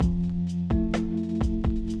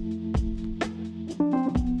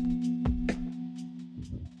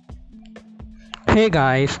Hey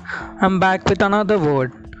guys, I'm back with another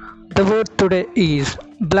word. The word today is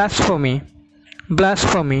blasphemy.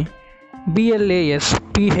 Blasphemy.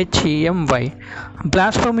 Blasphemy.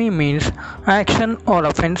 Blasphemy means action or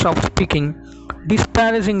offense of speaking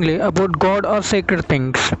disparagingly about God or sacred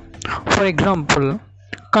things. For example,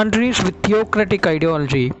 countries with theocratic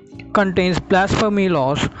ideology contains blasphemy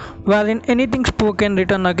laws wherein anything spoken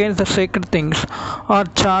written against the sacred things are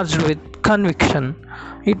charged with conviction.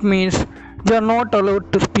 It means we are not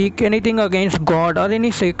allowed to speak anything against God or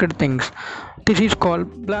any sacred things. This is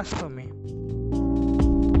called blasphemy.